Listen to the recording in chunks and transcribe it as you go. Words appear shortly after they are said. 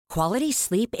Quality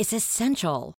sleep is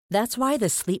essential. That's why the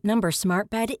Sleep Number Smart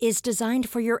Bed is designed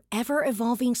for your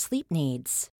ever-evolving sleep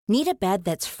needs. Need a bed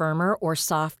that's firmer or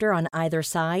softer on either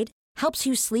side? Helps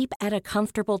you sleep at a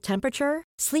comfortable temperature?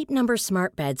 Sleep Number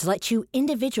Smart Beds let you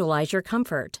individualize your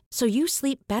comfort, so you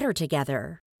sleep better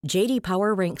together. J.D.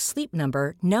 Power ranks Sleep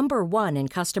Number number 1 in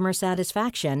customer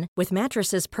satisfaction with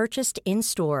mattresses purchased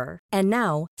in-store. And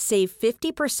now, save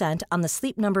 50% on the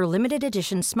Sleep Number Limited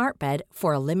Edition Smart Bed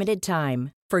for a limited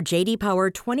time. For J.D. Power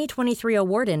 2023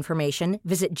 award information,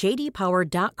 visit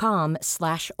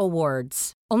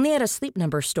jdpower.com/awards. Only at a Sleep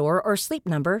Number store or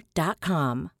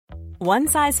sleepnumber.com. One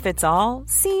size fits all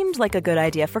seemed like a good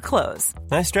idea for clothes.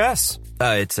 Nice dress.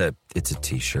 It's a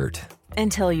t-shirt.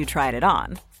 Until you tried it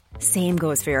on. Same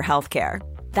goes for your healthcare.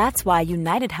 That's why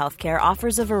United Healthcare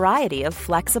offers a variety of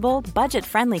flexible,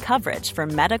 budget-friendly coverage for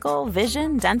medical,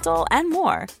 vision, dental, and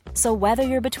more. So whether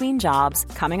you're between jobs,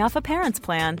 coming off a parent's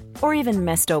plan, or even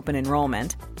missed open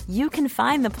enrollment, you can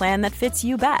find the plan that fits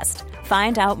you best.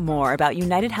 Find out more about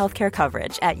United Healthcare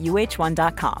coverage at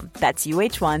uh1.com. That's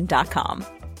uh1.com.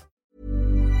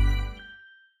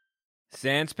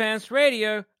 Sans Pants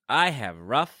Radio, I have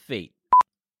rough feet.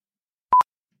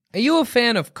 Are you a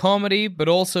fan of comedy, but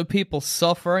also people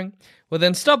suffering? Well,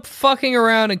 then stop fucking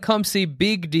around and come see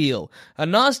Big Deal, a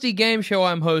nasty game show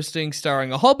I'm hosting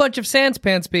starring a whole bunch of Sans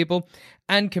Pants people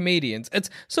and comedians. It's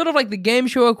sort of like the game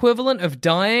show equivalent of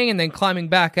dying and then climbing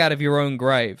back out of your own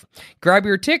grave. Grab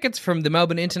your tickets from the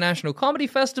Melbourne International Comedy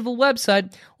Festival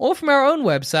website or from our own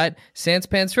website,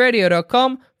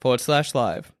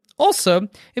 sanspantsradio.com/live. Also,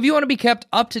 if you want to be kept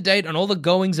up to date on all the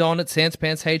goings-on at Sans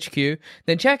Pants HQ,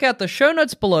 then check out the show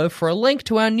notes below for a link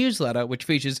to our newsletter, which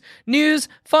features news,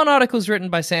 fun articles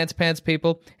written by Sans Pants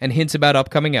people, and hints about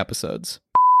upcoming episodes.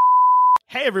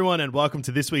 Hey everyone, and welcome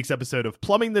to this week's episode of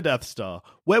Plumbing the Death Star,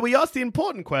 where we ask the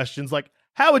important questions like,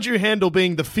 how would you handle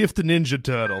being the 5th Ninja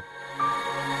Turtle?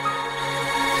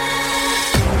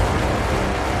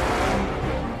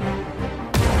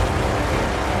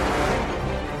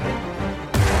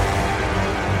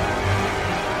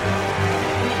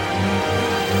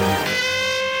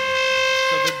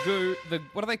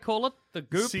 What do they call it? The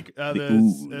goop? The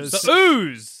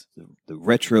ooze. The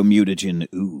retro mutagen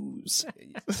ooze.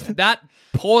 That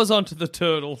pours onto the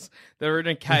turtles. They're in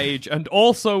a cage, and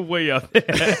also we are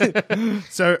there.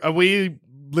 So are we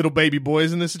little baby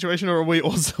boys in this situation, or are we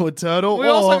also a turtle? We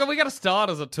got to start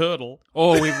as a turtle.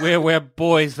 Or we're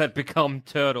boys that become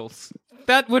turtles.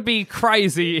 That would be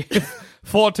crazy if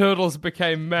 4 turtles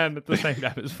became men at the same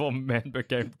time as 4 men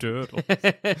became turtles.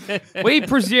 We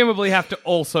presumably have to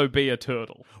also be a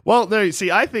turtle. Well, no, see,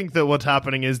 I think that what's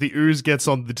happening is the ooze gets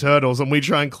on the turtles, and we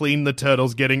try and clean the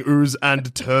turtles, getting ooze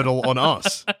and turtle on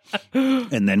us.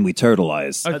 And then we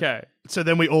turtleize. Okay. So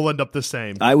then we all end up the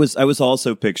same. I was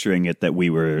also picturing it that we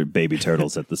were baby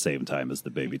turtles at the same time as the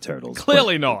baby turtles.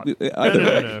 Clearly not.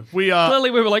 No.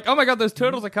 Clearly we were like, oh my god, those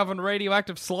turtles are covered in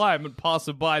radioactive slime, and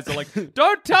passerbys are like,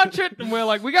 don't touch it, and we're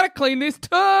like, we gotta clean this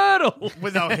turtle.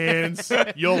 With our hands,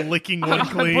 you're licking one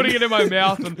clean. I'm putting it in my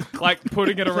mouth and like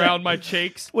putting it around my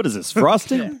cheeks. What is this,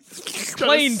 frosting?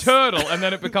 Clean turtle, and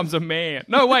then it becomes a man.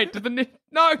 No, wait,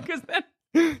 no, because then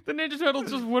the Ninja Turtles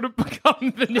just would have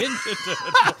become the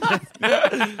Ninja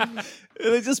Turtles.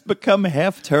 They just become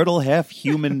half turtle, half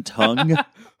human tongue.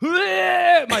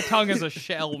 My tongue is a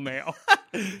shell now.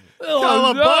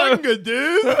 Cowabunga,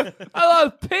 dude! I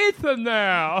love pizza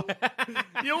now.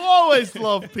 You always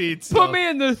love pizza. Put me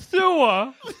in the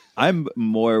sewer. I'm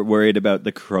more worried about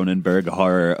the Cronenberg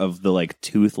horror of the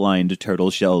tooth-lined turtle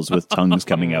shells with tongues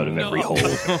coming out of every hole.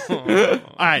 All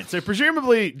right, so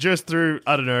presumably just through,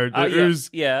 I don't know, the ooze.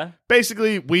 Yeah.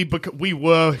 Basically, we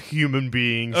were human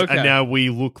beings, Okay. and now we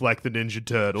look like the Ninja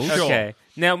Turtles. Okay.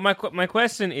 Now, my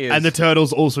question is... And the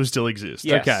turtles also still exist.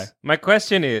 Yes. Okay. My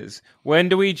question is, when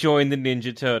do we join the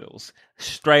Ninja Turtles?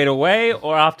 Straight away,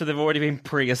 or after they've already been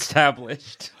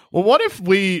pre-established? Well, what if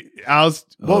because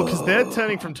they're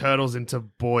turning from turtles into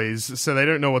boys, so they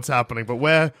don't know what's happening, but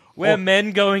we're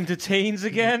men going to teens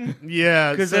again?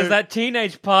 Yeah. Because there's that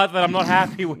teenage part that I'm not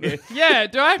happy with. Yeah,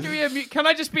 do I have to be can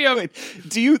I just be a... Wait,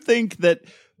 do you think that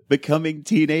becoming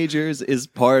teenagers is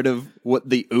part of what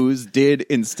the ooze did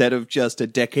instead of just a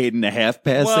decade and a half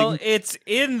passing? Well, it's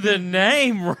in the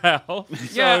name, Ralph.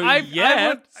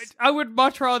 Yeah, I would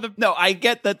much rather... No, I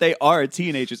get that they are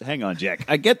teenagers. Hang on, Jack.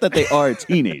 I get that they are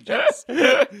teenagers.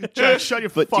 Jack, shut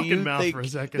your But do fucking you mouth think for a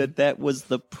second. that was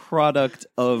the product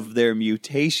of their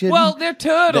mutation? Well, they're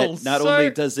turtles. That not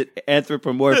only does it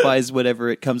anthropomorphize whatever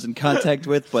it comes in contact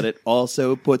with, but it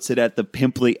also puts it at the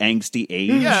pimply, angsty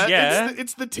age. Yeah, Yeah.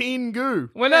 It's the teen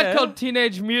goo. We're not called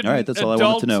Teenage Mutant All right, That's all I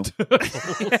wanted to know.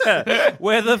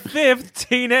 We're the 5th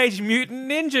Teenage Mutant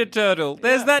Ninja Turtle.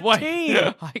 There's that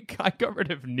team. I got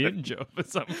rid of ninja for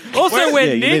some. Also, we're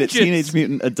Yeah, you made it ninjas. Teenage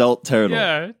Mutant Adult Turtle.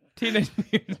 Yeah, Teenage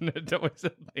Mutant Adult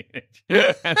and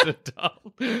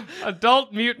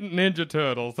Adult Mutant Ninja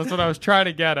Turtles. That's what I was trying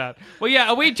to get at. Well, yeah,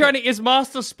 are we trying to? Is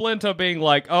Master Splinter being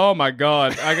like, oh my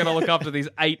god, I gotta look after these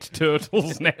 8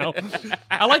 turtles now?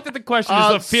 I like that the question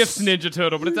is the 5th Ninja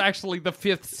Turtle, but it's actually the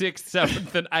 5th, 6th,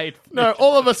 7th, and 8th. No,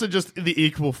 all of us are just the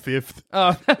equal 5th.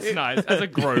 Oh, that's nice as a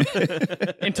group.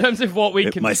 In terms of what we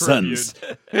contribute. My sons,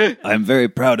 I'm very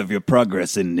proud of your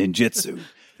progress in ninjutsu.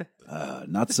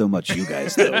 Not so much you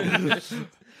guys, though.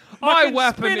 My can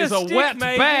weapon spin a is a stick, wet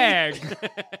maybe. bag.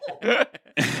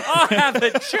 I have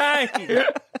a chain.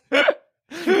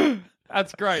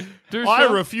 That's great. I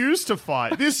refuse to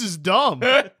fight. This is dumb.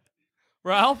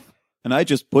 Ralph? And I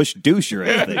just push doucher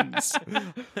at things.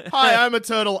 Hi, I'm a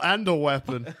turtle and a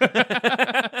weapon.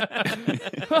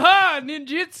 Haha,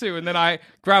 ninjutsu! And then I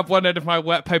grab one end of my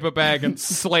wet paper bag and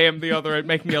slam the other end,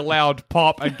 making a loud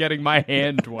pop and getting my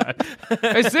hand wet.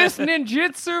 Is this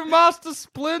ninjutsu, Master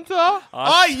Splinter?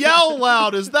 I yell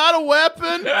loud. Is that a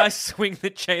weapon? I swing the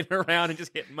chain around and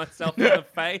just hit myself in the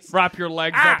face. Wrap your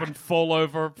legs up and fall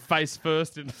over face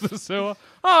first into the sewer.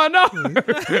 Oh no!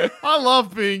 I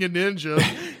love being a ninja.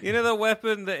 You know the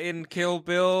weapon that in Kill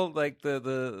Bill, like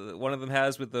the one of them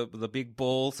has with the big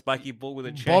ball, spiky ball with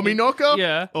a chain? Bomby knocker?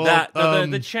 Yeah. Or, That-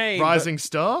 the chain, Rising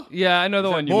star? Yeah, I know the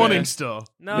one you Morning mean. star.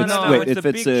 No, It's- no, wait, it's if the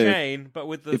it's big a- chain, but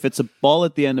with the... If it's a ball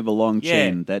at the end of a long Yeah.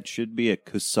 chain, that should be a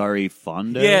Kusari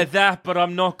Fondo. Yeah, that, but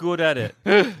I'm not good at it.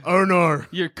 Oh no.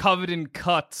 You're covered in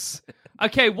cuts.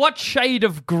 Okay, what shade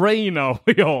of green are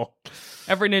we all?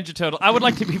 Every Ninja Turtle. I would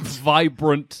like to be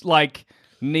vibrant, like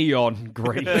neon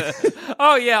green.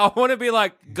 Oh, yeah, I want to be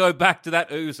like, go back to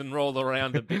that ooze and roll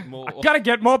around a bit more. Gotta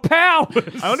get more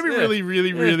powers. I want to be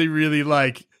really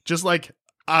like, just like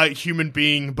a human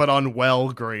being, but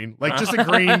unwell green. Like, just a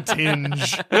green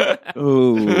tinge.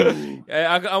 Ooh.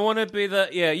 I want to be the,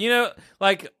 you know,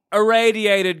 like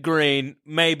irradiated green,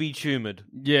 maybe tumid.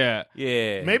 Yeah.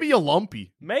 Yeah. Maybe you're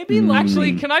lumpy. Maybe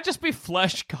Actually, can I just be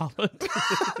flesh colored?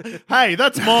 Hey,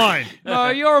 that's mine. No,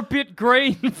 you're a bit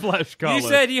green flesh colored. You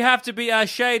said you have to be a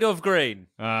shade of green.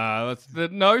 that's the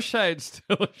no shade,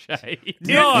 still a shade.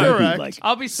 No. Incorrect. Like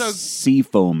I'll be so.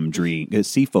 seafoam green,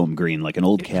 like an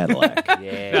old Cadillac.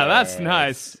 Yeah, that's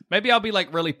nice. Maybe I'll be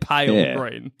like really pale Yeah.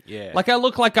 green. Yeah. Like I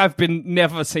look like I've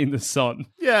never seen the sun.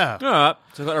 Yeah. All right.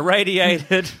 So we've got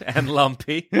irradiated and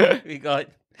lumpy. We got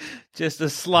just a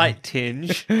slight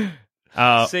tinge.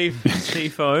 Sea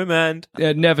foam and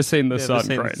Yeah, never seen the never sun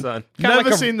seen green. the sun. Kinda Never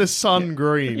like a- seen the sun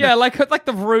green. Yeah, like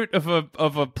the root of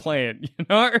a plant, you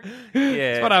know?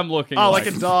 Yeah. That's what I'm looking Oh, like.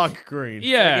 like a dark green.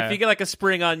 Yeah. Like if you get like a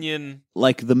spring onion.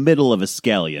 Like the middle of a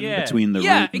scallion Yeah. between the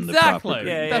yeah, root and exactly. the proper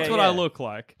green. Yeah, That's what I look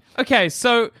like. Okay,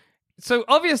 so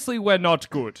obviously we're not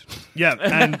good. Yeah,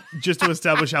 and just to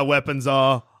establish our weapons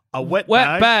are a wet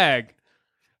Wet bag.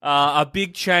 A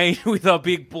big chain with a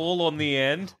big ball on the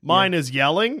end. Mine is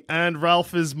yelling, and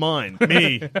Ralph is mine.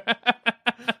 Me.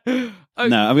 No, I'm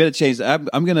gonna change.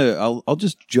 I'll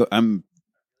just.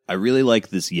 I really like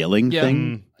this yelling Yeah.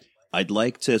 thing. I'd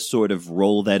like to sort of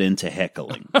roll that into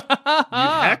heckling. You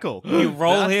heckle. You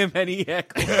roll him and he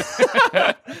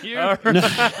heckles. You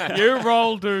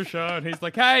roll Dusha, and he's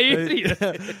like, hey, idiot.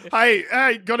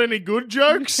 Hey, got any good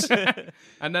jokes?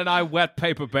 And then I wet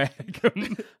paper bag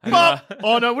him. Pop!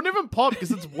 Oh no, it wouldn't even pop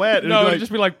because it's wet. No, It'd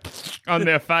it'd be like, just be like on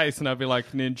their face, and I'd be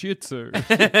like,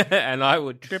 ninjutsu. And I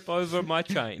would trip over my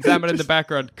chain. Salmon in the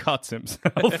background cuts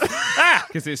himself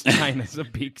because his chain has a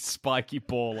big spiky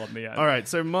ball on the end. all right,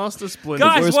 so Master Splinter.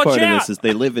 Guys, The worst watch part out! of this is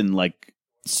they live in like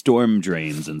storm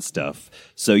drains and stuff.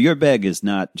 So your bag is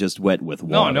not just wet with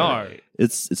water. No.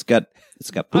 It's got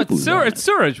Oh, poo-poo. it's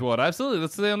sewage water. Absolutely,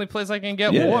 that's the only place I can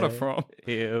get Yeah. water from.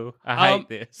 Ew. I hate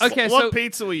this. Okay, What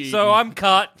pizza were you eating? So I'm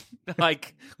cut.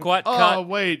 Like, quite cut. Oh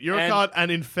wait, you're and- cut and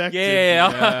infected.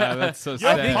 Yeah. Yeah, that's so You're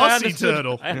a sad. pussy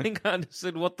turtle. I think I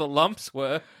understood what the lumps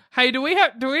were. Hey, do we keep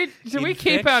our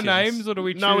Infections. names or do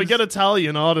we choose? No, we get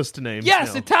Italian artist names.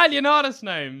 Yes, now. Italian artist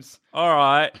names. All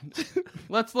right.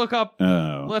 Let's look up.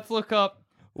 Oh. Let's look up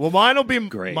Well, mine will be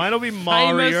Great. Mario.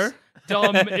 famous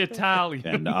dumb Italian.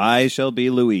 And I shall be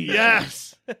Louise.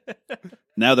 Yes.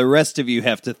 Now the rest of you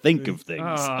have to think of things.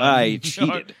 Oh, I no.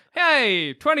 cheated.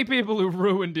 Hey, 20 people who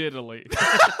ruined Italy.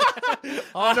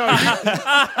 Oh no,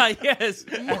 Ah, yes.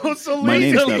 Mussolini. My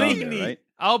name's not on Mussolini. there, right?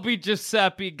 I'll be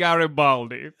Giuseppe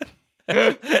Garibaldi.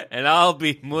 And I'll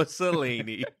be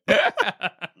Mussolini.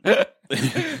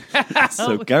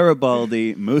 So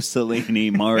Garibaldi, Mussolini,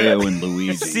 Mario, and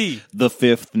Luigi. C. The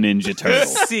fifth Ninja Turtle.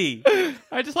 C.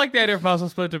 I just like the idea of Muscle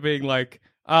Splinter being like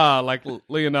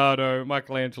Leonardo,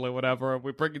 Michelangelo, whatever.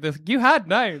 We bring this. You had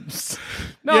names.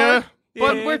 No, Yeah.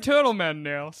 but Yeah. we're turtle men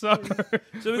now, so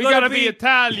So we gotta be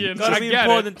Italian. Gotta I be get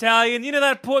important it. Italian. You know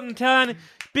that important Italian,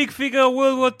 big figure,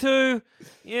 World War II.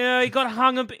 Yeah, he got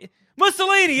hung a bit.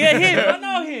 Mussolini, yeah, him. I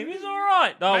know him. He's all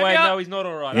right. Oh, Maybe wait, I'll- no, he's not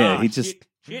all right. Yeah, Ah, he just-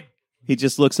 Shit. He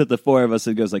just looks at the four of us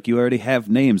and goes like, you already have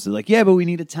names. They're like, yeah, but we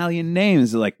need Italian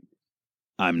names. They're like,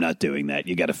 I'm not doing that.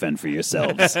 You got to fend for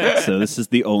yourselves. So this is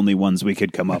the only ones we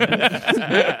could come up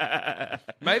with.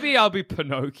 Maybe I'll be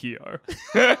Pinocchio.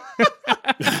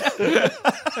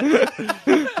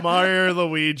 Mario,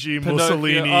 Luigi,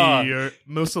 Pinocchio, ah.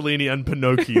 Mussolini, and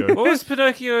Pinocchio. What was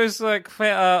Pinocchio's like?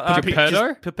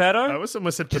 Geppetto? Peppetto? I almost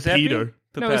almost said Giuseppe? Pepito.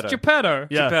 No, it's Geppetto.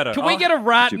 Yeah. Geppetto. Can we get a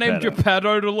rat named Geppetto.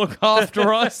 Geppetto to look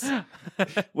after us?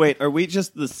 Wait, are we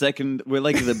just the second? We're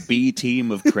like the B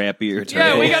team of crappier turtles.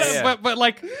 Yeah, we gotta. Yeah. But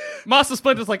like, Master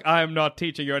Splinter's like, I am not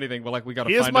teaching you anything. But like, we gotta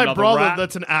Here's find my another brother rat.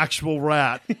 that's an actual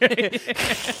rat.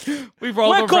 We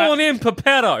roll We're the calling rat. him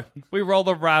Peppetto. We roll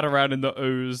the rat around in the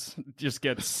ooze. Just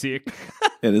get sick.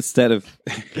 And instead of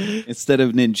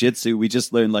ninjutsu, we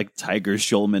just learn like Tiger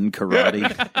Schulman karate.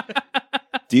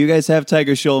 Do you guys have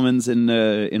Tiger Schulmans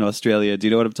in Australia? Do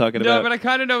you know what I'm talking No, about? but I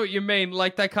kind of know what you mean.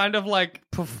 Like that kind of like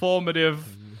performative,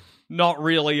 not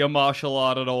really a martial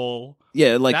art at all.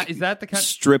 Yeah, like Is that the kind?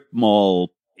 strip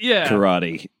mall Yeah.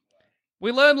 karate.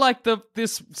 We learned like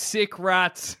this sick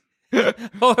rat.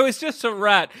 Oh, it's just a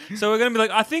rat. So we're going to be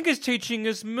like, I think it's teaching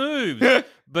us moves,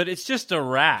 but it's just a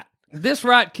rat. This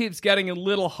rat keeps getting in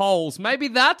little holes. Maybe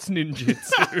that's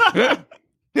ninjutsu.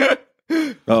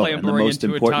 Oh, and the Clambering most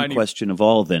into a important tiny- question of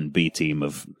all, then, B team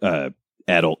of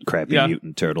adult crappy Yeah.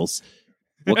 mutant turtles.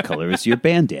 What color is your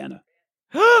bandana?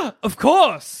 Of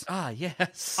course. Ah,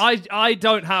 yes. I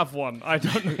don't have one. I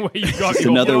don't know where you got Just yours.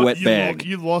 another wet bag.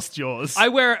 You lost yours. I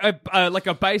wear like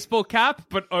a baseball cap,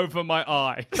 but over my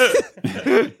eye.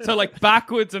 So like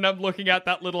backwards, and I'm looking at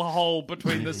that little hole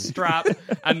between the strap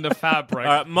and the fabric.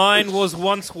 All right, mine was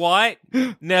once white,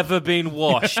 never been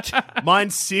washed.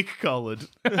 Mine's sick colored.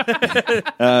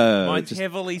 Mine's Just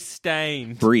heavily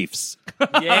stained. briefs.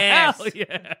 Yes. Hell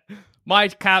yeah. My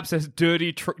cap says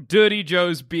Dirty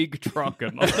Joe's Big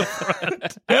Truckin' on the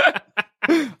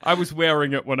front. I was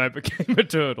wearing it when I became a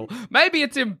turtle. Maybe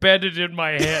it's embedded in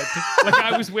my head. Like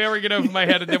I was wearing it over my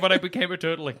head, and then when I became a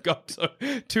turtle, it got so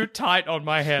too tight on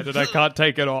my head, and I can't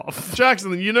take it off.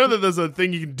 Jackson, you know that there's a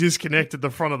thing you can disconnect at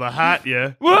the front of the hat,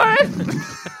 yeah? What?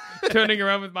 Turning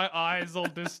around with my eyes all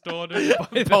distorted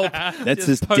by the hat. That's Just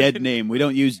his dead poking- name. We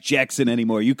don't use Jackson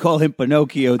anymore. You call him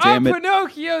Pinocchio, I'm damn it.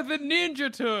 Pinocchio the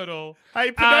Ninja Turtle.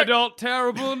 Hey, Adult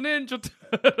terrible Ninja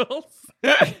Turtles.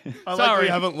 I like Sorry. we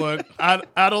haven't learned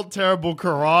adult terrible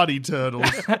karate turtles.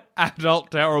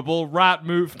 Adult terrible rat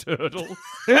move turtles.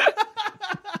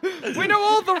 We know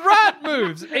all the rat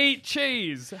moves. Eat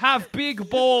cheese. Have big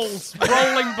balls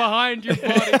rolling behind your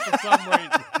body for some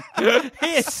reason.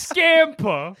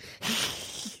 Scamper.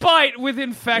 Bite with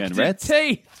infected Man, rats-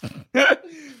 teeth.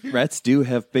 Rats do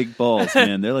have big balls,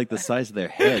 man. They're like the size of their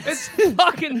heads. It's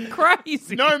fucking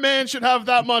crazy. No man should have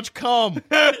that much cum.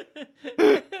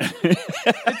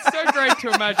 It's so great to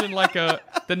imagine like the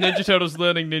Ninja Turtles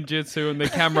learning ninjutsu and the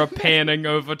camera panning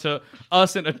over to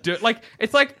us in a like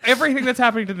it's like everything that's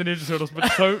happening to the Ninja Turtles,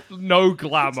 but so no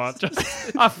glamour,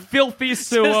 just a filthy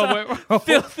sewer. where we're all-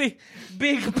 Filthy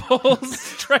big balls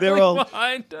trailing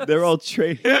behind us. They're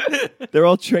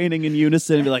all training in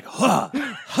unison and be like, ha,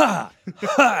 ha,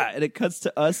 ha. And it cuts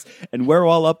to us, and we're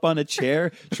all up on a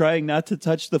chair trying not to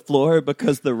touch the floor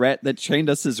because the rat that trained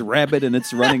us is rabid and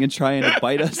it's running and trying to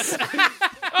bite us.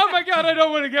 Oh my god, I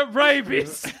don't want to get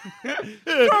rabies.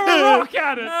 Throw a rock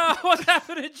at it. Oh, what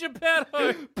happened to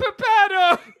Geppetto?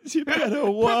 Pepetto.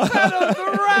 Geppetto, what? Pepetto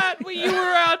the rat. Well, you were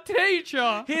our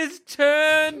teacher. He's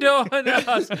turned on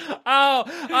us. Oh,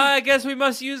 I guess we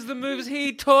must use the moves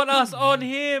he taught us on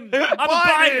him. I'm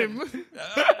biting him.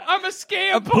 I'm a I'm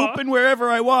scamper. pooping wherever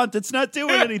I want. It's not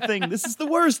doing anything. This is the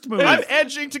worst move. I'm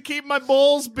edging to keep my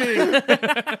balls big.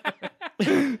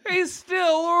 He's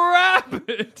still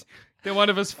rabid. Then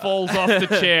one of us falls off the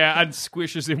chair and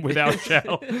squishes him with our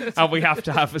shell, and we have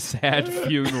to have a sad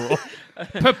funeral.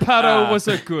 Pepetto was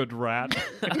a good rat.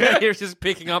 You're just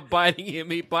picking up, biting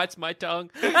him. He bites my tongue.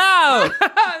 Oh!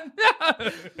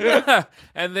 No!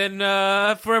 And then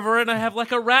forever and I have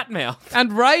like a rat mouth.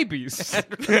 And rabies.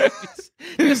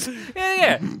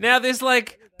 Yeah. Now there's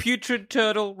like putrid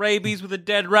turtle, rabies with a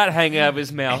dead rat hanging out of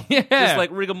his mouth. Yeah. Just like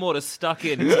rigor mortis stuck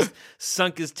in. He just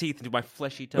sunk his teeth into my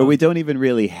fleshy tongue. But we don't even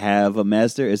really have a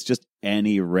master. It's just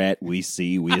any rat we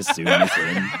see, we assume is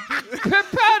him.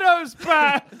 Geppetto's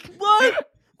back!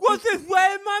 What? What's this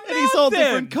way in my mouth? And he's all then?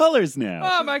 different colors now.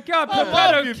 Oh my god, love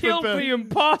Geppetto you, killed Geppetto. the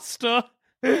imposter.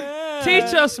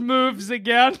 Teach us moves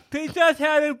again. Teach us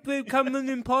how to become an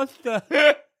imposter.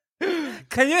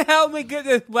 Can you help me get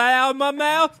this rat out of my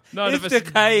mouth? It's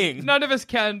decaying. None of us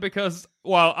can because,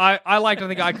 well, I like to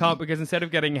think I can't because instead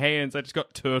of getting hands, I just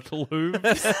got turtle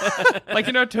hooves. Like,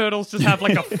 you know, turtles just have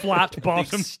like a flat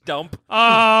bottom. Stump.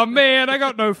 Oh man, I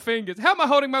got no fingers. How am I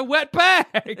holding my wet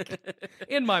bag?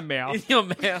 In my mouth. In your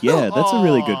mouth. Yeah, that's a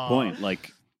really good point.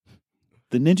 Like,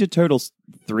 the Ninja Turtles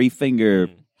 3-finger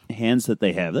hands that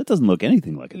they have, that doesn't look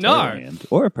anything like a turtle hand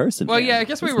or a person Well, hand. yeah, I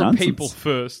guess we It's were nonsense. people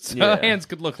first. So Yeah. our hands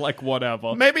could look like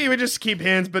whatever. Maybe we just keep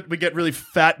hands, but we get really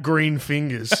fat green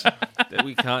fingers. That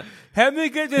we can't. Help me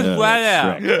get this Yeah,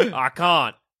 rat that's out. I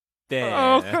can't. There.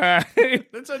 Okay.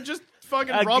 So just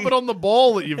fucking rub it on the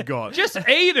ball that you've got. Just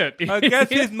eat it. I guess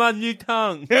it's my new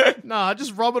tongue. Nah,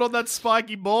 just rub it on that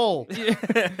spiky ball. Now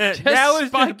it's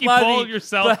spiky just ball bloody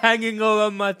yourself. for hanging all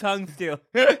on my tongue still.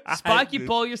 Spiky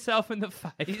ball yourself in the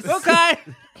face. Okay.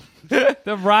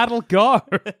 The rat'll go.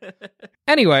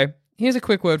 Anyway, here's a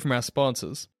quick word from our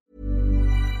sponsors.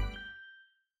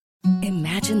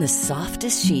 Imagine the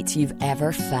softest sheets you've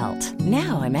ever felt.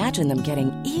 Now imagine them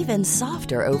getting even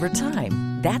softer over time.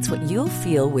 That's what you'll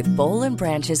feel with Boll &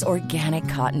 Branch's organic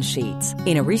cotton sheets.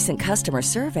 In a recent customer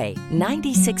survey,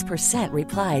 96%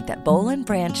 replied that Boll &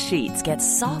 Branch sheets get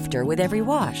softer with every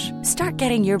wash. Start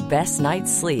getting your best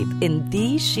night's sleep in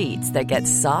these sheets that get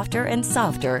softer and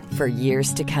softer for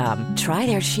years to come. Try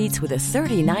their sheets with a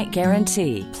 30-night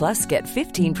guarantee. Plus, get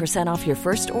 15% off your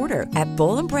first order at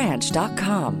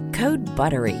bollandbranch.com. Code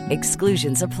BUTTERY.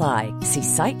 Exclusions apply. See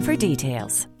site for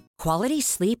details. Quality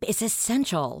sleep is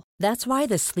essential. That's why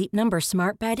the Sleep Number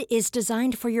Smart Bed is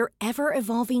designed for your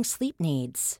ever-evolving sleep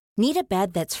needs. Need a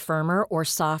bed that's firmer or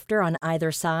softer on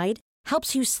either side?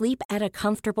 Helps you sleep at a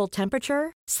comfortable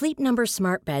temperature? Sleep Number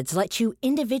Smart Beds let you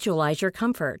individualize your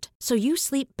comfort, so you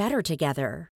sleep better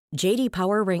together. J.D.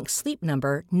 Power ranks Sleep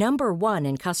Number number 1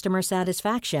 in customer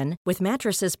satisfaction with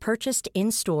mattresses purchased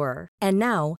in-store. And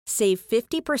now, save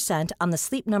 50% on the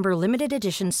Sleep Number Limited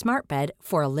Edition Smart Bed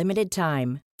for a limited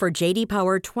time. For J.D.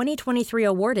 Power 2023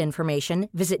 award information,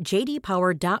 visit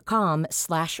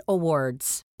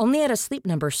jdpower.com/awards. Only at a Sleep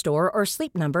Number store or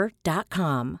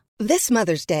sleepnumber.com. This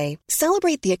Mother's Day,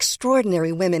 celebrate the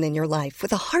extraordinary women in your life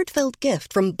with a heartfelt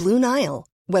gift from Blue Nile.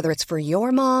 Whether it's for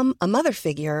your mom, a mother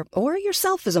figure, or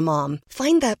yourself as a mom,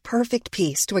 find that perfect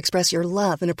piece to express your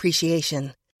love and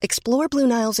appreciation. Explore Blue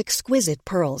Nile's exquisite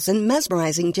pearls and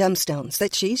mesmerizing gemstones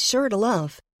that she's sure to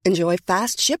love. Enjoy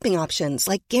fast shipping options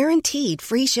like guaranteed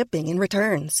free shipping and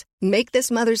returns. Make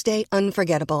this Mother's Day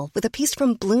unforgettable with a piece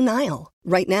from Blue Nile.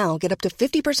 Right now, get up to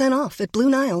 50% off at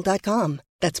BlueNile.com.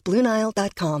 That's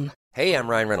BlueNile.com. Hey, I'm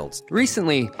Ryan Reynolds.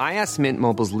 Recently, I asked Mint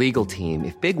Mobile's legal team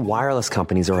if big wireless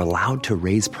companies are allowed to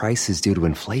raise prices due to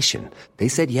inflation. They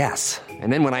said yes.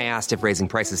 And then when I asked if raising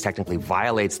prices technically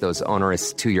violates those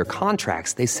onerous 2-year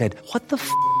contracts, they said, "What the f***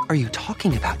 are you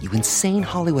talking about, you insane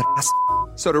Hollywood ass?"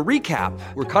 So to recap,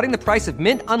 we're cutting the price of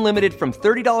Mint Unlimited from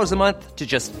 $30 a month to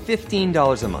just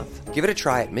 $15 a month. Give it a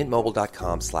try at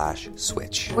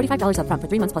mintmobile.com/switch. $45 up front for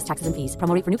 3 months plus taxes and fees.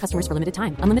 Promo rate for new customers for limited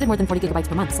time. Unlimited more than 40 gigabytes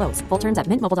per month. Slows full terms at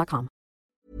mintmobile.com.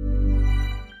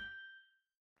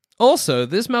 Also,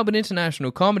 this Melbourne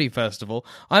International Comedy Festival,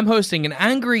 I'm hosting an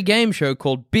angry game show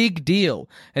called Big Deal.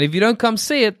 And if you don't come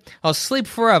see it, I'll sleep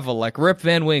forever like Rip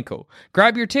Van Winkle.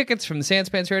 Grab your tickets from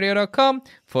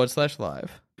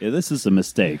thesanspantsradio.com/live. Yeah, this is a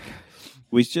mistake.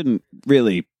 We shouldn't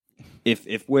really,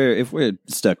 if we're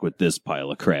stuck with this pile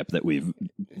of crap that we've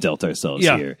dealt ourselves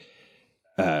here.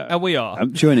 And we are.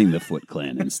 I'm joining the Foot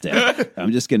Clan instead.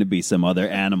 I'm just going to be some other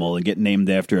animal and get named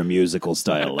after a musical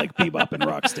style like Bebop and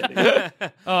Rocksteady.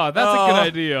 Oh, that's a good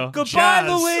idea. Goodbye,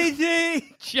 Jazz.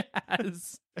 Luigi.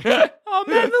 Jazz. Oh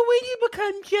man, Luigi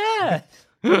become jazz.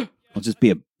 I'll just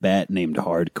be a bat named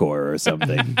Hardcore or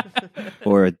something,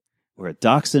 or a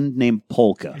dachshund named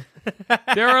Polka.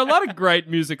 There are a lot of great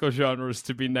musical genres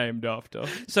to be named after.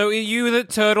 So are you the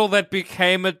turtle that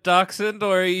became a dachshund,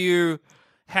 or are you...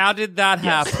 How did that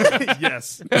happen?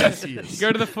 Yes, he is. You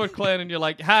go to the Foot Clan and you're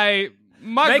like, hey,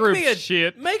 my group's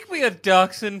shit. Make me a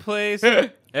dachshund, please. Yeah,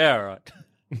 all right.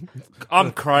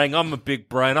 I'm crying. I'm a big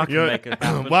brain. I can make it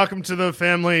happen. Welcome to the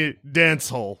family dance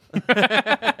hall.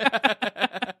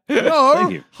 No,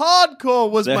 Thank you.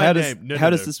 hardcore was So my how does- name. No, how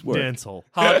no, does no. this work? Dancehall.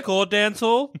 Hardcore dance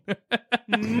hall.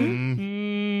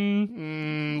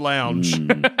 Lounge.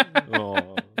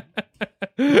 Oh.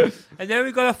 And then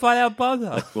we gotta fight our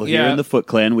brother. Well, here Yeah. in the Foot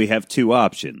Clan, we have two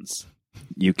options.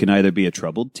 You can either be a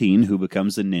troubled teen who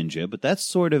becomes a ninja, but that's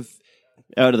sort of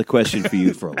out of the question for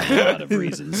you for a lot of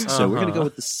reasons. So we're going to go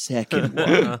with the second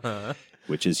one,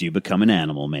 which is you become an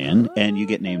animal man and you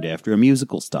get named after a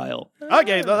musical style.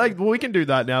 Okay, well, we can do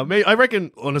that now. I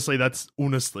reckon, honestly,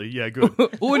 yeah, good.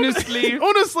 Honestly.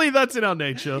 Honestly, that's in our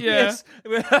nature. Yeah.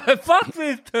 Fuck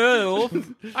this turtle.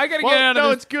 I gotta Well, get out of no,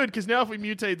 this. it's good, because now if we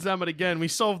mutate Zamet again, we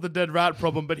solve the dead rat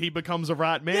problem, but he becomes a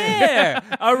rat man. Yeah,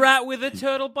 a rat with a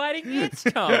turtle biting its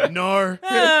tongue. No.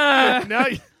 Ah, Now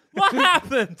what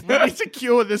happened? we need to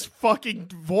cure this fucking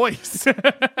voice.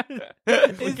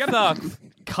 It sucks.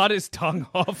 Cut his tongue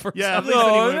off or Yeah, at something. least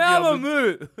then he No, won't be I'm a able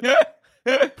moot.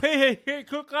 Pee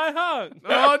cook I hung.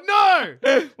 Oh, no!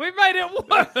 We made it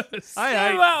worse.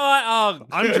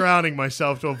 I'm drowning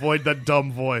myself to avoid that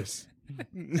dumb voice.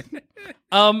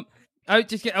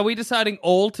 Are we deciding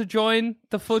all to join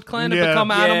the Foot Clan and Yeah.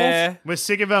 become animals? Yeah. We're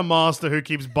sick of our master who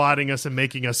keeps biting us and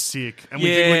making us sick. And we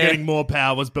think Yeah. we're getting more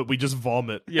powers, but we just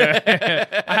vomit. Yeah.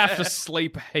 I have to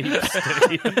sleep heaps.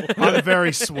 Steve. I'm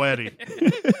very sweaty.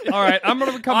 All right, I'm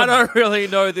gonna become. I don't really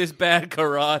know this bad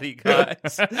karate,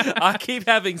 guys. I keep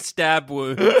having stab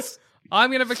wounds.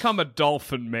 I'm gonna become a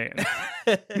dolphin man.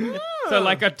 So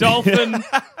like a dolphin.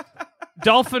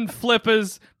 Dolphin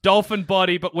flippers, dolphin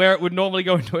body, but where it would normally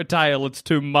go into a tail, it's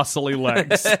two muscly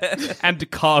legs and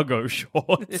cargo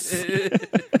shorts.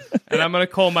 And I'm going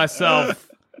to call myself,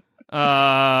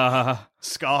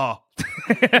 Scar.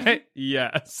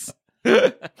 yes.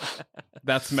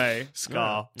 That's me.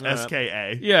 Scar.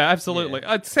 S-K-A. Yeah, absolutely.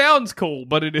 It sounds cool,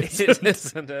 but it isn't. It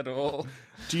isn't at all.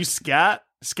 Do you scat?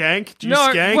 Skank? Do you No,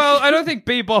 skank? well, I don't think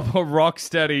Bebop or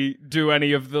Rocksteady do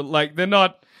any of the, like,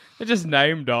 they're just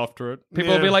named after it.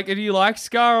 People will be Yeah. like, do you like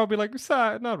Scar? I'll be like,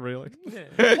 not really.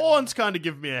 Horns kind of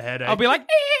give me a headache. I'll be like,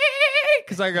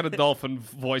 because I got a dolphin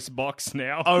voice box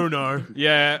now. oh no.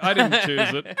 Yeah, I didn't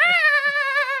choose it.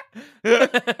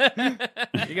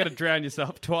 You got to drown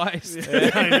yourself twice.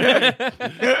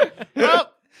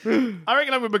 Well, I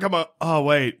reckon I'm going to become a... Oh,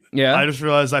 wait. Yeah? I just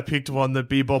realized I picked one that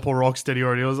Bebop or Rocksteady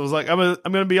already was. I was like, I'm going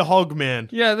to be a hog man.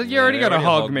 Yeah, you already got a already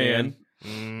hog hog man.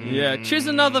 Yeah, choose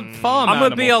another farm I'm gonna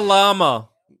animal. be a llama.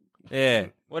 Yeah,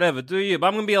 whatever. Do you? But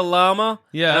I'm gonna be a llama.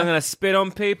 Yeah. And I'm gonna spit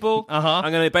on people. Uh-huh.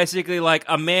 I'm gonna be basically like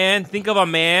a man. Think of a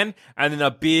man, and then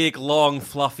a big, long,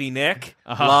 fluffy neck,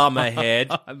 Uh-huh. llama head,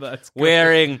 That's good.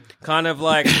 wearing kind of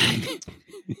like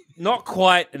not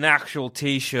quite an actual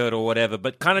t-shirt or whatever,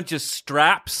 but kind of just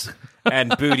straps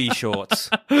and booty shorts.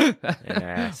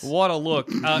 Yes. What a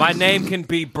look. My name can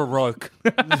be Baroque.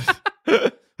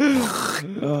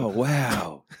 Oh,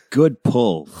 wow. Good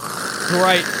pull.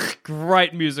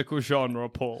 Great musical genre,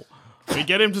 Paul. We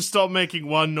get him to stop making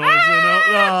one noise.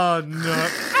 And no.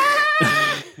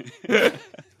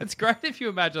 It's great if you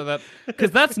imagine that, because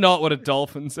that's not what a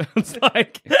dolphin sounds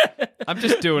like. I'm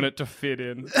just doing it to fit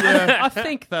in. Yeah, I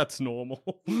think that's normal.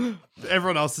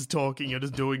 Everyone else is talking. You're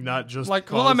just doing that just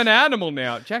Like, well, I'm an animal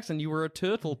now. Jackson, you were a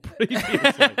turtle previously.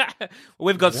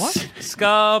 We've got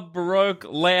Scar, Baroque,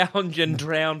 Lounge, and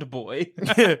Drowned Boy.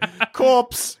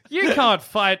 corpse. You can't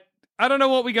fight. I don't know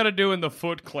what we got to do in the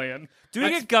Foot Clan. Do we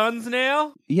get guns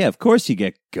now? Yeah, of course you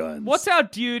get guns. What's our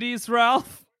duties,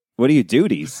 Ralph? What are your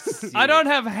duties? I don't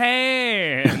have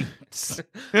hands.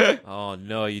 Oh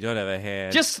no, you don't have a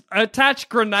hand. Just attach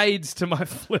grenades to my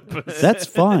flippers. That's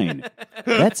fine.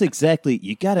 That's exactly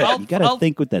you gotta I'll-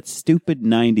 think with that stupid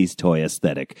 90s toy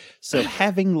aesthetic. So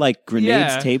having like grenades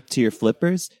Yeah. taped to your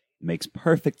flippers makes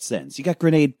perfect sense. You got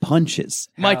grenade punches.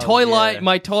 My Hell toy yeah.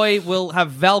 my toy will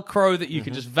have Velcro that you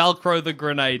can just Velcro the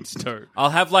grenades to.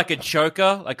 I'll have like a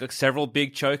choker, like several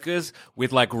big chokers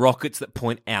with like rockets that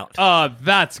point out. Oh,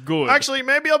 that's good. Actually,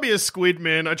 maybe I'll be a squid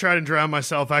man. I tried and drown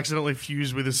myself, accidentally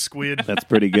fused with a squid. That's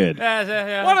pretty good. one of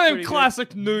them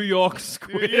classic New York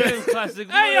squids. Classic.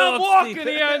 Hey, I'm walking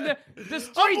here and the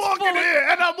streets I'm walking full of... here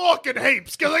and I'm walking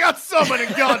heaps because I got so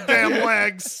many goddamn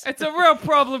legs. It's a real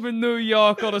problem in New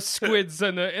York, all the squids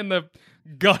in the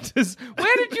gutters.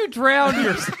 Where did you drown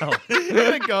yourself?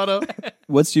 I got him.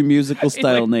 What's your musical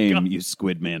style my name, God. you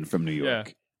squid man from New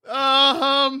York?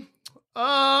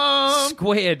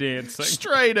 Square dancing.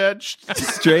 Straight edge.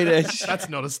 Straight edge. That's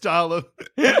not a style of.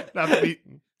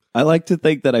 I like to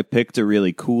think that I picked a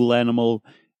really cool animal,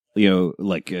 you know,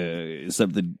 like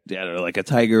something, I don't know, like a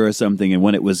tiger or something. And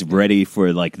when it was ready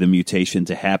for like the mutation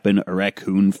to happen, a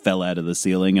raccoon fell out of the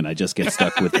ceiling, and I just get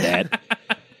stuck with that.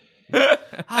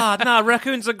 Nah,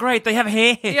 raccoons are great. They have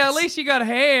hands. Yeah, at least you got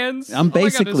hands. I'm All I got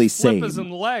basically is flippers same.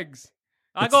 and legs.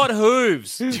 I got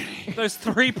hooves. Those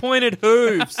 3-pointed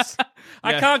hooves.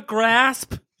 I can't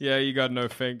grasp. Yeah, you got no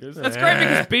fingers. That's great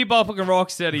because Bebop and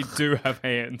Rocksteady do have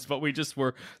hands, but we just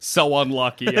were so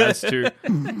unlucky as to,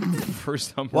 for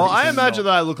some reason. Well, I imagine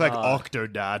not. that I look like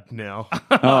Octodad now.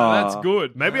 That's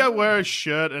good. Maybe I wear a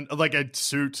shirt and like a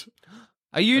suit.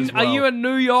 Are you as well. are you a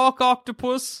New York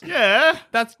octopus? Yeah.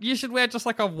 You should wear just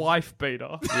like a wife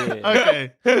beater.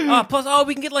 Okay. Plus,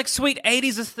 we can get like sweet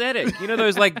 80s aesthetic. You know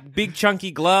those like big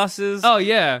chunky glasses? Oh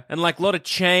yeah. And like a lot of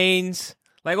chains.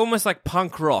 Like almost like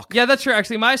punk rock. Yeah, that's true.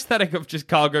 Actually, my aesthetic of just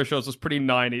cargo shorts was pretty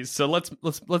 90s. So let's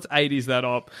 80s that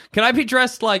up. Can I be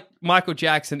dressed like Michael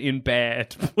Jackson in Bad,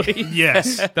 please?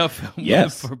 Yes. The film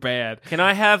Yes. for Bad. Can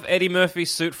I have Eddie Murphy's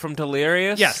suit from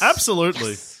Delirious? Yes.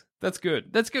 Absolutely. That's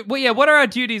good. That's good. Well, yeah, what are our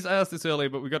duties? I asked this earlier,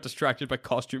 but we got distracted by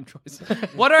costume choice.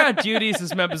 What are our duties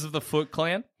as members of the Foot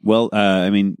Clan? Well, I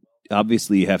mean,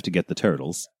 obviously you have to get the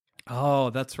turtles.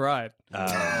 Oh, that's right.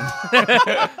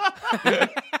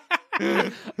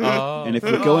 And if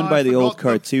we're going by the old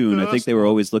cartoon, I think they were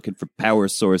always looking for power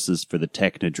sources for the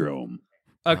Technodrome.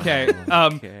 Okay.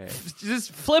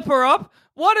 Just flip her up.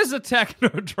 What is a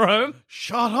Technodrome?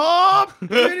 Shut up,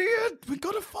 idiot! We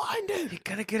gotta find it. You're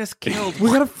gonna get us killed. We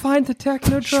gotta find the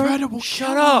Technodrome. Shredder will Shut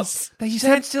kill up. us.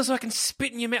 Stand still so I can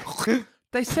spit in your mouth.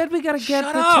 They said we gotta get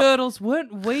Shut the up. turtles.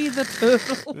 Weren't we the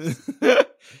turtles?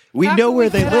 We How know can where we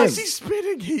they get live. Is he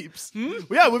spitting heaps?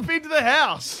 Yeah, we've been to the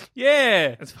house.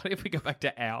 Yeah. It's funny if we go back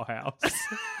to our house.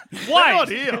 They're not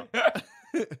here.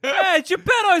 Hey,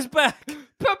 Geppetto's back.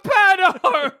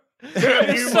 Geppetto!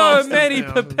 There's so many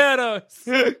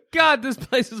Geppettos. God, this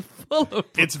place is full of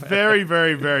It's very,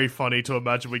 very, very funny to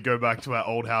imagine we go back to our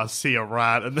old house, see a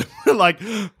rat, and then we're like,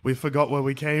 we forgot where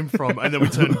we came from, and then we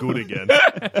turn good again.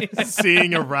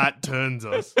 Seeing a rat turns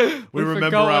us. We remember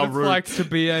forgot our what it's roots. like to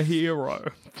be a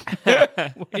hero.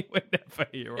 We were never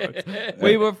heroes.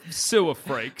 We were sewer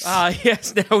freaks.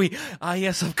 Yes,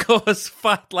 yes, of course.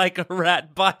 Fight like a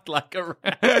rat, bite like a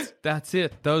rat. That's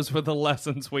it. Those were the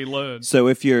lessons we learned. So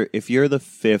if you're the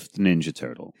fifth Ninja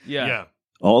Turtle, Yeah.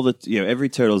 every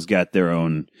turtle's got their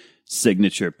own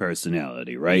signature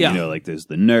personality, right? Yeah. You know, like there's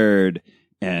the nerd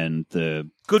and the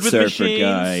Good with surfer machines,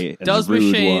 guy and Does the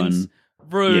rude machines, one.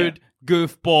 rude,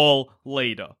 goofball,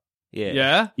 leader. Yeah.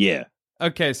 Yeah? Yeah.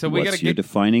 Okay, so we What's gotta your get...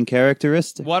 defining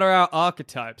characteristic? What are our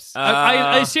archetypes?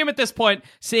 I assume at this point,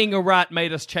 seeing a rat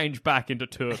made us change back into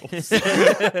turtles.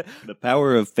 The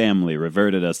power of family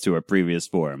reverted us to our previous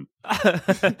form.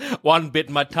 One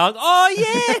bit my tongue.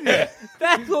 Oh, yeah.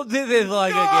 That's what this is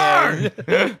like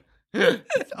again.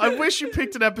 I wish you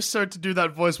picked an episode to do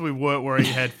that voice when we weren't wearing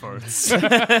headphones.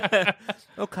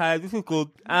 Okay, this is good.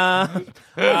 I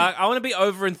want to be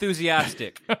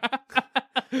over-enthusiastic.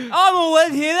 I'm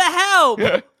always here to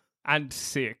help. And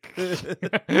sick.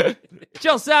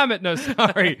 Jill Zammett, no,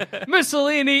 sorry.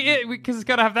 Mussolini, because it's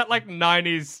got to have that,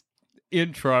 90s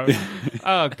intro.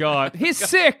 Oh, God. He's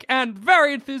sick and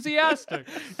very enthusiastic.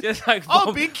 Just like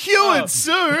I'll be cured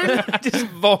soon. just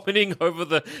vomiting over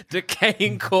the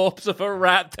decaying corpse of a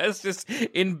rat that's just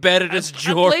embedded its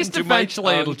jaw At least into my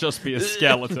eventually tongue. it'll just be a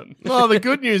skeleton. Well, the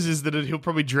good news is that he'll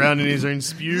probably drown in his own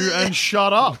spew and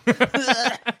shut up.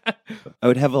 I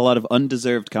would have a lot of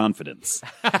undeserved confidence.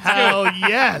 Hell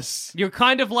yes. You're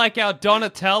kind of like our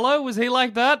Donatello. Was he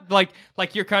like that? Like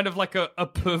you're kind of like a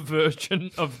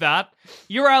perversion of that.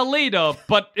 You're our leader,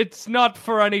 but it's not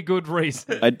for any good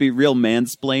reason. I'd be real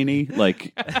mansplainy.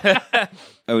 Like,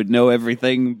 I would know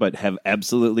everything, but have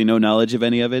absolutely no knowledge of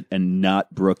any of it and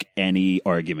not brook any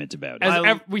argument about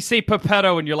it. We see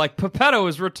Pepetto, and you're like, Pepetto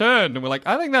has returned. And we're like,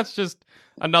 I think that's just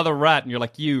another rat. And you're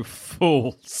like, you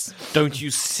fools. Don't you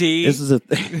see? This is a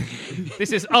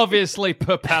This is obviously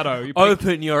Pepetto. You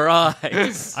Open your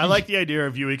eyes. I like the idea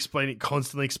of you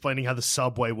constantly explaining how the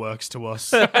subway works to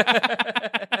us.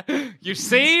 You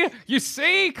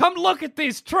see? Come look at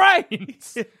these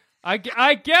trains. I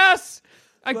guess,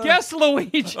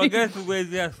 Luigi. I guess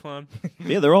that's one.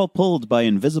 yeah, they're all pulled by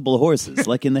invisible horses,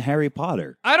 like in the Harry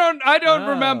Potter. I don't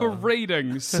remember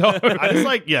reading, so I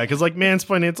just because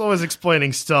mansplaining, it's always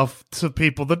explaining stuff to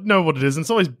people that know what it is. And it's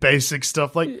always basic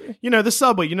stuff like, the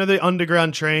subway, the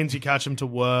underground trains, you catch them to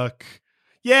work.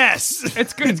 Yes!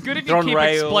 it's good. It's good if They're you on keep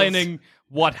rails. explaining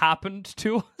what happened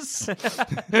to us.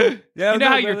 Yeah, You know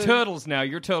how you're turtles now.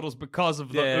 You're turtles because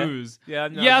of the Yeah. ooze. Yeah,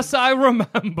 no. Yes, I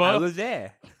remember. I was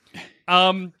there.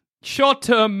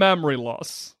 Short-term memory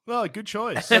loss. Oh, good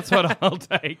choice. That's what I'll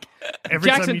take. Every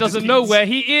time Jackson he doesn't just know keeps- where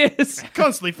he is.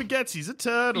 Constantly forgets he's a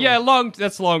turtle. Yeah,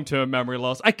 that's long-term memory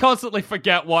loss. I constantly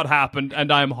forget what happened,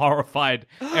 and I'm horrified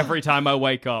every time I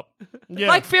wake up. Yeah.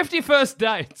 Like 51st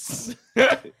dates.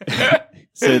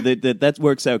 So that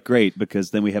works out great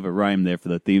because then we have a rhyme there for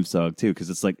the theme song too. Because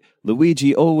it's like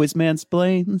Luigi always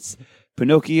mansplains,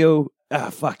 Pinocchio.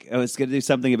 Fuck! I was gonna do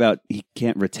something about he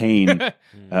can't retain.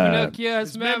 Pinocchio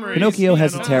has memories. Pinocchio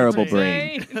has a cannot terrible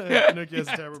retain. brain. Pinocchio has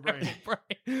a terrible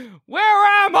brain.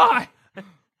 Where am I?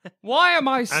 Why am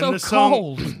I so And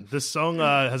cold? The song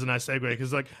has a nice segue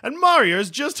because like, and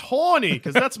Mario's just horny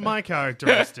because that's my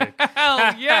characteristic.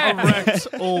 Hell yeah! Erect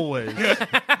always.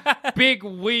 Big,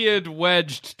 weird,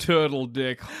 wedged turtle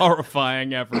dick,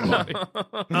 horrifying everybody.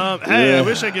 Hey, I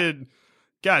wish I could.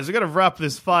 Guys, I gotta wrap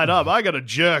this fight up. I gotta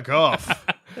jerk off.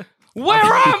 Where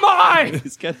am I?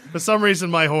 For some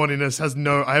reason, my horniness has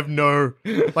no. I have no.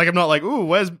 Like, I'm not like, ooh,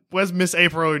 where's Miss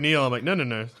April O'Neil? I'm like,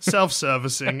 no.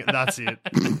 Self-servicing. That's it.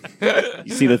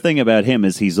 You see, the thing about him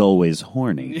is he's always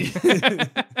horny.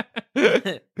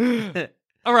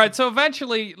 All right, so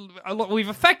eventually, we've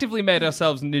effectively made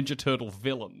ourselves Ninja Turtle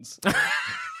villains.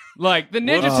 Like, the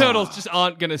Ninja Turtles just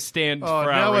aren't going to stand Oh, for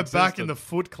our now we're existence. back in the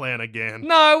Foot Clan again.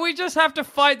 No, we just have to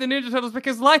fight the Ninja Turtles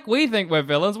because, like we think we're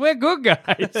villains, we're good guys.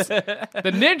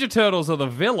 The Ninja Turtles are the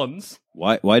villains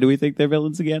Why do we think they're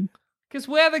villains again? because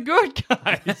we're the good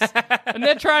guys, and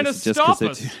they're trying to Is it just stop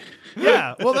 'cause us.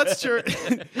 Yeah, well, that's true.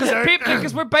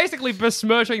 Because we're basically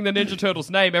besmirching the Ninja Turtles'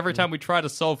 name every time we try to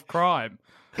solve crime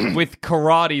with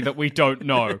karate that we don't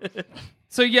know.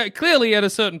 So yeah, clearly at a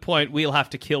certain point we'll have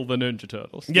to kill the Ninja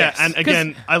Turtles. Yeah, Yes. and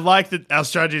again, I like that our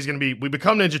strategy is going to be we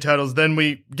become Ninja Turtles, then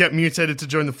we get mutated to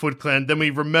join the Foot Clan, then we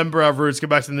remember our roots, go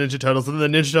back to the Ninja Turtles, and then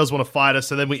the Ninja Turtles want to fight us,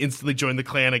 so then we instantly join the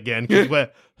clan again because we're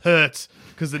hurt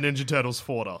because the Ninja Turtles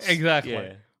fought us. Exactly.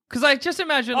 Yeah. Because I just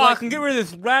imagine, Oh, like, I can get rid of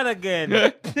this rat again.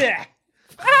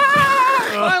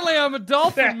 finally I'm a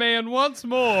dolphin man once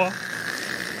more.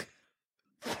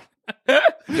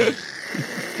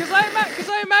 Because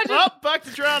I imagine. Oh, back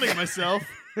to drowning myself.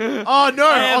 Oh no,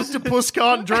 octopus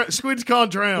can't drown, squids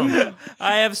can't drown.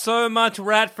 I have so much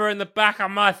rat fur in the back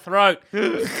of my throat.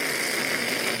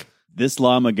 This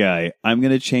llama guy, I'm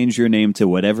going to change your name to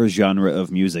whatever genre of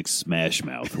music Smash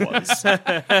Mouth was.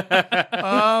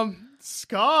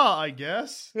 Scar, I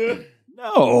guess.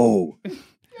 No.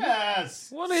 Yes.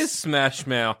 What is Smash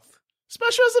Mouth?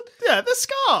 Smash Mouth, the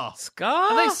Scar.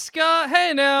 Scar? Are they Scar?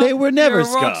 Hey now. They were never you're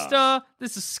a rock Scar. star.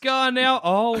 This is Scar now.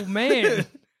 Oh man.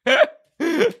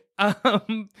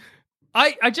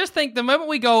 I just think the moment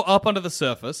we go up onto the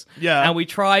surface, and we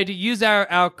try to use our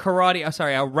our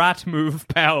rat move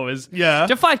powers,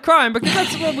 to fight crime, because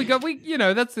that's what we got.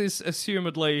 That's this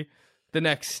assumedly the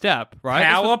next step, right?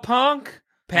 Power punk?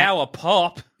 Power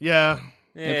pop? Yeah.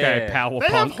 Okay, power They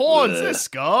punk. have horns, they're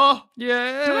Scar.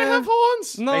 Yeah. Do they have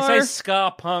horns? No. They say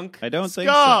ska punk. I don't think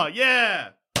Scar, so. yeah.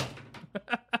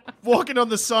 Walking on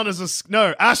the Sun is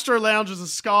Astro Lounge is a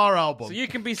Scar album. So you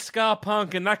can be ska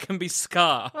punk and that can be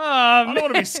ska. I don't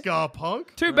want to be Scar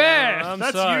Punk. Too bad. I'm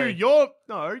That's sorry. you.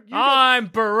 I'm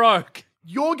Baroque.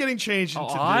 You're getting changed into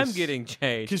this. I'm getting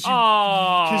changed. Because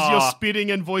Oh. your spitting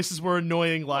and voices were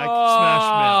annoying like Smash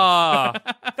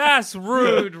Mouth. That's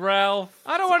rude, Ralph.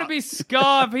 I don't want to be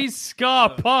Scar if he's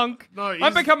Scar Punk. No, I'm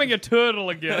he's- becoming a turtle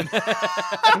again.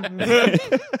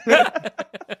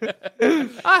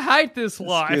 I hate this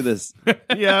life. Screw this.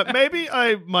 Yeah, maybe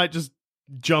I might just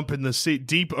jump in the sea,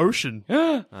 deep ocean.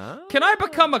 Can I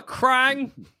become a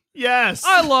Krang? Yes.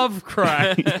 I love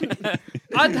Krang.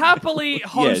 I'd happily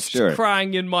host sure.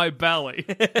 Krang in my belly.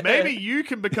 Maybe you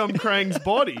can become Krang's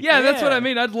body. Yeah, that's what I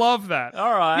mean. I'd love that.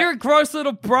 All right. You're a gross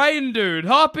little brain dude.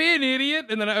 Hop in, idiot.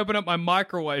 And then I open up my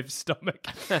microwave stomach.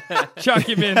 Chuck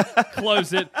him in,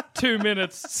 close it, 2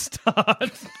 minutes, start.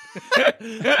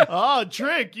 Oh,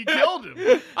 trick. You killed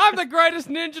him. I'm the greatest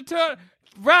ninja turtle.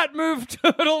 Rat move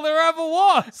turtle there ever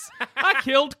was. I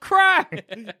killed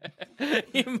Krang.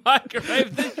 You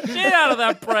microwave the shit out of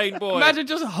that brain boy. Imagine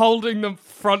just holding the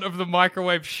front of the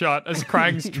microwave shut as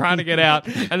Krang's trying to get out,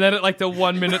 and then at like the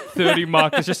 1 minute 30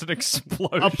 mark, there's just an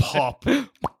explosion. A pop.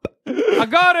 I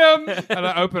got him! And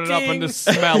I open it up, and the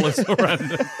smell is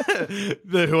horrendous.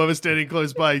 Whoever's standing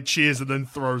close by cheers and then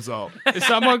throws up. Is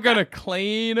someone gonna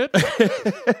clean it?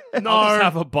 No. I'll just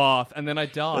have a bath, and then I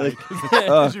die.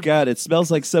 Oh, God, it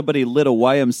smells like somebody lit a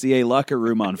YMCA locker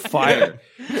room on fire.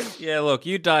 Yeah, look,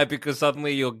 you die because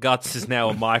suddenly your guts is now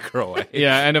a microwave.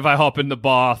 Yeah, and if I hop in the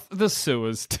bath, the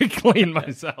sewers to clean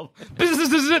myself.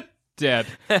 dead.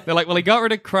 They're like, well, he got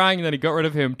rid of Krang and then he got rid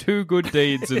of him. 2 good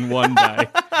deeds in one day.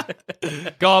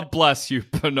 God bless you,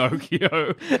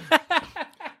 Pinocchio.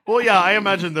 Well, yeah, I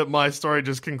imagine that my story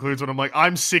just concludes when I'm like,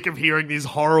 I'm sick of hearing these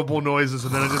horrible noises,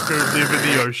 and then I just go live in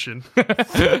the ocean.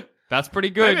 That's pretty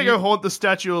good. Maybe I go haunt the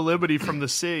Statue of Liberty from the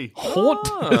sea. Haunt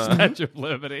the Statue of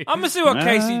Liberty. I'm going to see what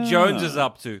Casey Jones is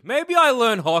up to. Maybe I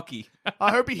learn hockey.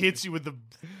 I hope he hits you with the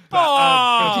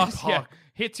Yeah,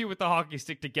 hits you with the hockey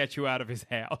stick to get you out of his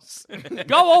house.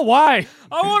 Go away!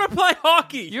 I want to play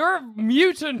hockey. You're a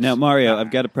mutant. Now, Mario,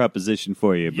 I've got a proposition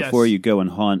for you. Yes. Before you go and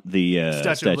haunt the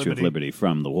Statue of Liberty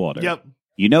from the water. Yep.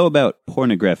 You know about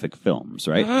pornographic films,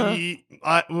 right?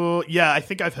 Yeah, I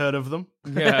think I've heard of them.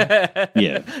 Yeah.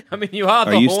 Yeah. I mean, you are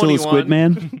the Are you horny still a squid one.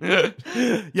 man?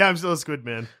 Yeah, I'm still a squid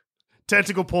man.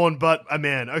 Tentacle porn, but a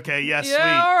man. Okay, yeah, sweet.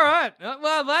 Yeah, all right.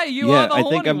 Well, hey, you Yeah, are the I think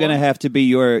horny I'm going to one. have to be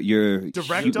your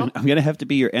Director? I'm going to have to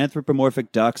be your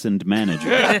anthropomorphic dachshund manager.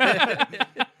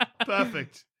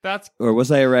 Perfect. That's Or was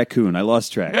I a raccoon? I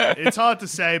lost track. It's hard to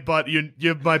say, but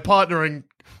you're my partner in.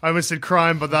 I almost said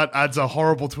crime, but that adds a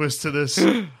horrible twist to this.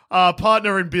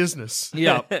 Partner in business.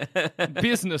 yeah,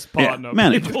 business partner. Yeah,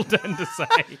 manager. People tend to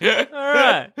say. All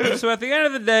right. So at the end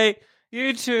of the day,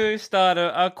 you two start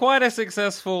a quite a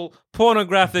successful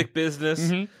pornographic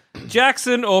business. Mm-hmm.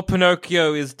 Jackson or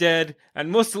Pinocchio is dead, and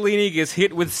Mussolini gets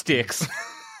hit with sticks.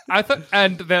 I thought,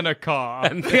 and then a car.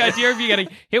 And the idea of you getting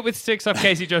hit with sticks off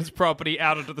Casey Jones' property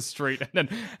out onto the street, and then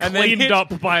cleaned hit,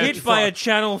 up by hit a by a truck.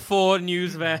 Channel 4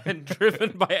 news van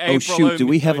driven by April Oh, shoot. Do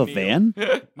we have a O'Neil. van?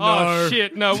 Oh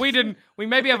shit! No, we didn't. We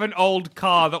maybe have an old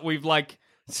car that we've like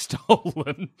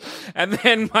stolen. And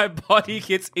then my body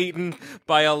gets eaten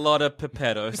by a lot of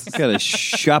pepettos. Got a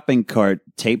shopping cart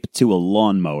taped to a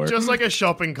lawnmower. Just like a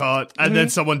shopping cart, and then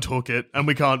someone took it, and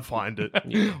we can't find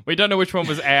it. We don't know which one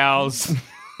was ours.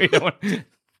 We don't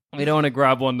want to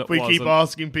grab one that We wasn't. keep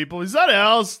asking people, is that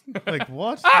ours? Like,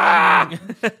 what?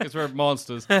 Because we're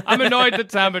monsters. I'm annoyed that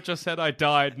Tambit just said I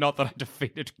died, not that I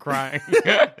defeated Krang.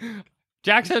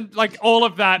 Jackson, like, all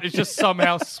of that is just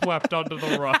somehow swept under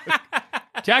the rug.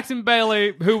 Jackson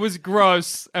Bailey, who was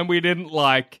gross and we didn't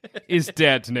like, is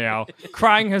dead now.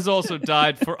 Krang has also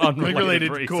died for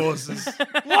unrelated Regulated reasons. causes.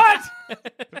 What?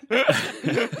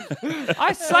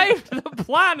 I saved the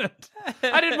planet.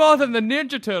 I did more than the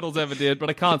Ninja Turtles ever did, but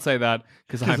I can't say that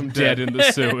because I'm dead in the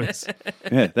sewers.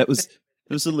 Yeah, that was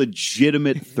a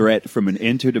legitimate threat from an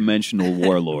interdimensional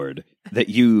warlord that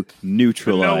you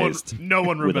neutralized No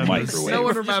one with a remembers. microwave. No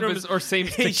one remembers or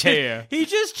seems to care. He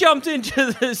just jumped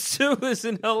into the sewers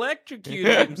and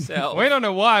electrocuted himself. We don't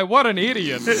know why. What an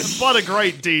idiot. But a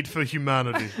great deed for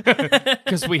humanity.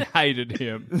 Because we hated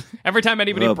him. Every time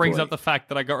anybody Oh, brings boy. up the fact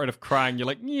that I got rid of Krang, you're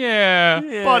like, yeah.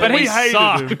 But we he hated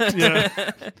sucked. him.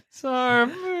 Yeah. So,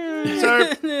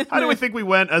 how do we think we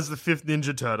went as the 5th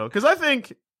Ninja Turtle? Because I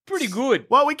think Pretty good.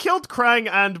 well, we killed Krang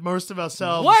and most of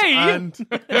ourselves. Wait! And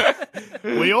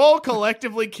we all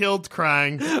collectively killed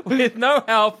Krang. With no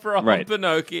help from Right.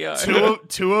 Pinocchio.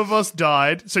 Two of us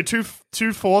died. So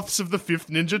two-fourths of the 5th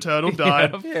Ninja Turtle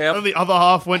died. Yep. And the other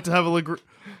half went to have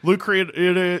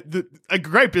a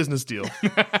great business deal.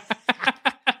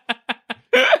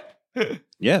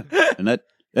 Yeah, and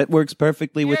that works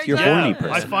perfectly with your yeah. horny I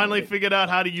person. finally figured out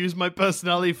how to use my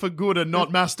personality for good and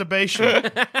not masturbation.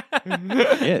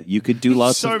 Yeah, you could do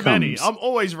lots So of many. comes. I'm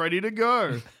always ready to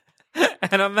go.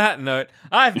 And on that note,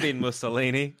 I've been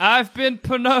Mussolini. I've been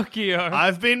Pinocchio.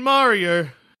 I've been Mario.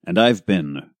 And I've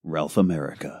been Ralph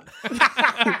America.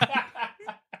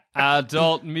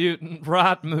 Adult mutant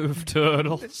rat move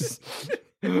turtles.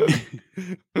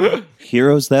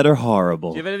 Heroes that are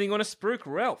horrible. Do you have anything you want to spruik,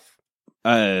 Ralph?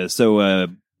 So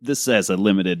this has a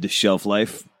limited shelf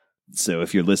life. So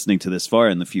if you're listening to this far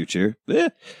in the future,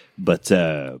 but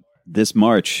this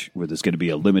March, where there's going to be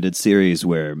a limited series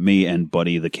where me and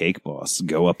Buddy the Cake Boss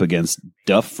go up against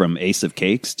Duff from Ace of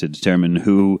Cakes to determine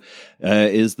who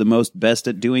is the most best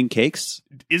at doing cakes.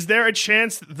 Is there a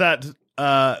chance that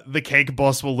the Cake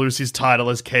Boss will lose his title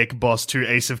as Cake Boss to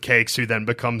Ace of Cakes, who then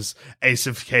becomes Ace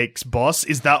of Cakes boss?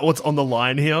 Is that what's on the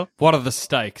line here? What are the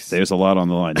stakes? There's a lot on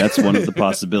the line. That's one of the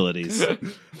possibilities. I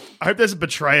hope there's a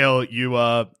betrayal.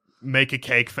 You make a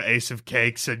cake for Ace of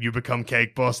Cakes and you become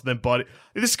Cake Boss, and then Buddy.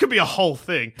 This could be a whole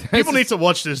thing. People need to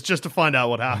watch this just to find out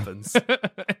what happens.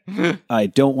 I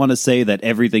don't want to say that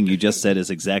everything you just said is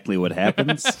exactly what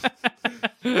happens,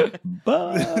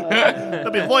 but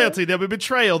There'll be loyalty, there'll be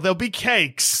betrayal, there'll be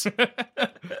cakes.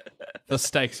 The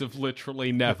stakes have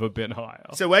literally never been higher.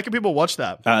 So where can people watch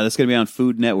that? that's going to be on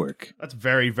Food Network. That's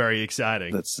very, very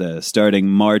exciting. That's starting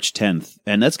March 10th,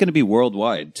 and that's going to be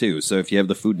worldwide too. So if you have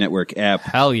the Food Network app,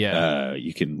 Hell yeah.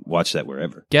 you can watch that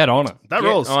wherever. Get on it. That Get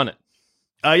rolls. on it.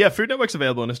 Food Network's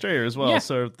available in Australia as well. Yeah.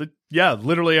 So,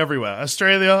 literally everywhere.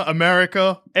 Australia,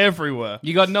 America, everywhere.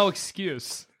 You got no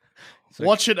excuse.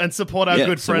 Watch it and support our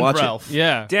good so friend watch it. Ralph.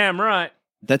 Yeah. Damn right.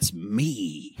 That's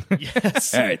me.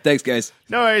 Yes. All right, thanks, guys.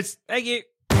 No worries. Thank you.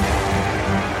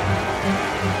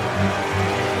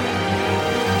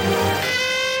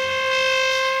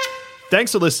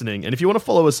 Thanks for listening. And if you want to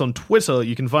follow us on Twitter,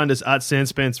 you can find us at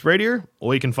Sanspants Radio,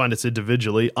 or you can find us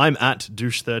individually. I'm at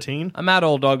Douche13. I'm at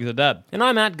All Dogs Are Dead. And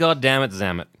I'm at Goddammit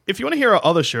Zammit. If you want to hear our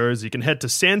other shows, you can head to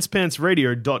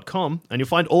sanspantsradio.com and you'll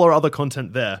find all our other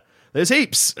content there. There's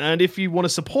heaps. And if you want to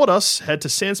support us, head to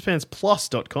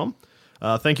sanspantsplus.com.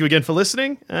 Thank you again for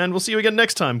listening, and we'll see you again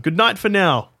next time. Good night for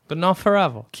now. But not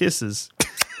forever. Kisses.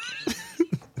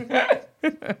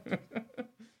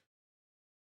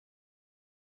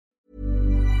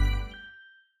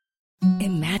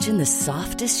 Imagine the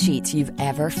softest sheets you've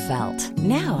ever felt.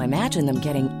 Now imagine them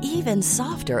getting even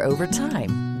softer over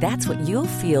time. That's what you'll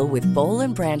feel with Boll &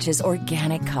 Branch's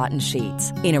organic cotton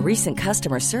sheets. In a recent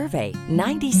customer survey,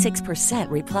 96%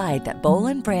 replied that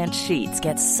Boll & Branch sheets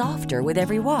get softer with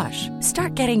every wash.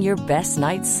 Start getting your best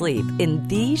night's sleep in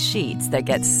these sheets that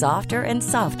get softer and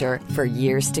softer for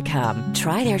years to come.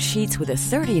 Try their sheets with a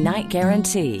 30-night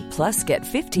guarantee. Plus, get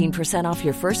 15% off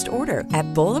your first order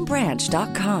at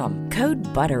bollandbranch.com. Code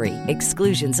BUTTERY.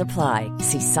 Exclusions apply.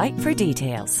 See site for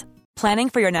details. Planning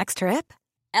for your next trip?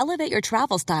 Elevate your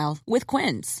travel style with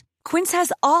Quince. Quince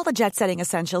has all the jet-setting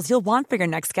essentials you'll want for your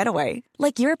next getaway,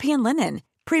 like European linen,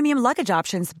 premium luggage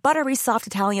options, buttery soft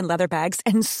Italian leather bags,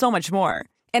 and so much more.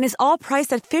 And is all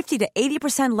priced at 50 to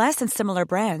 80% less than similar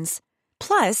brands.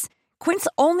 Plus, Quince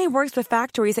only works with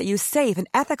factories that use safe and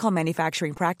ethical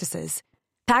manufacturing practices.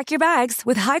 Pack your bags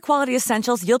with high-quality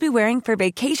essentials you'll be wearing for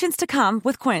vacations to come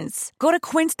with Quince. Go to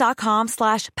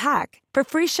quince.com/pack for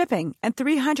free shipping and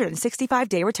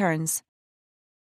 365-day returns.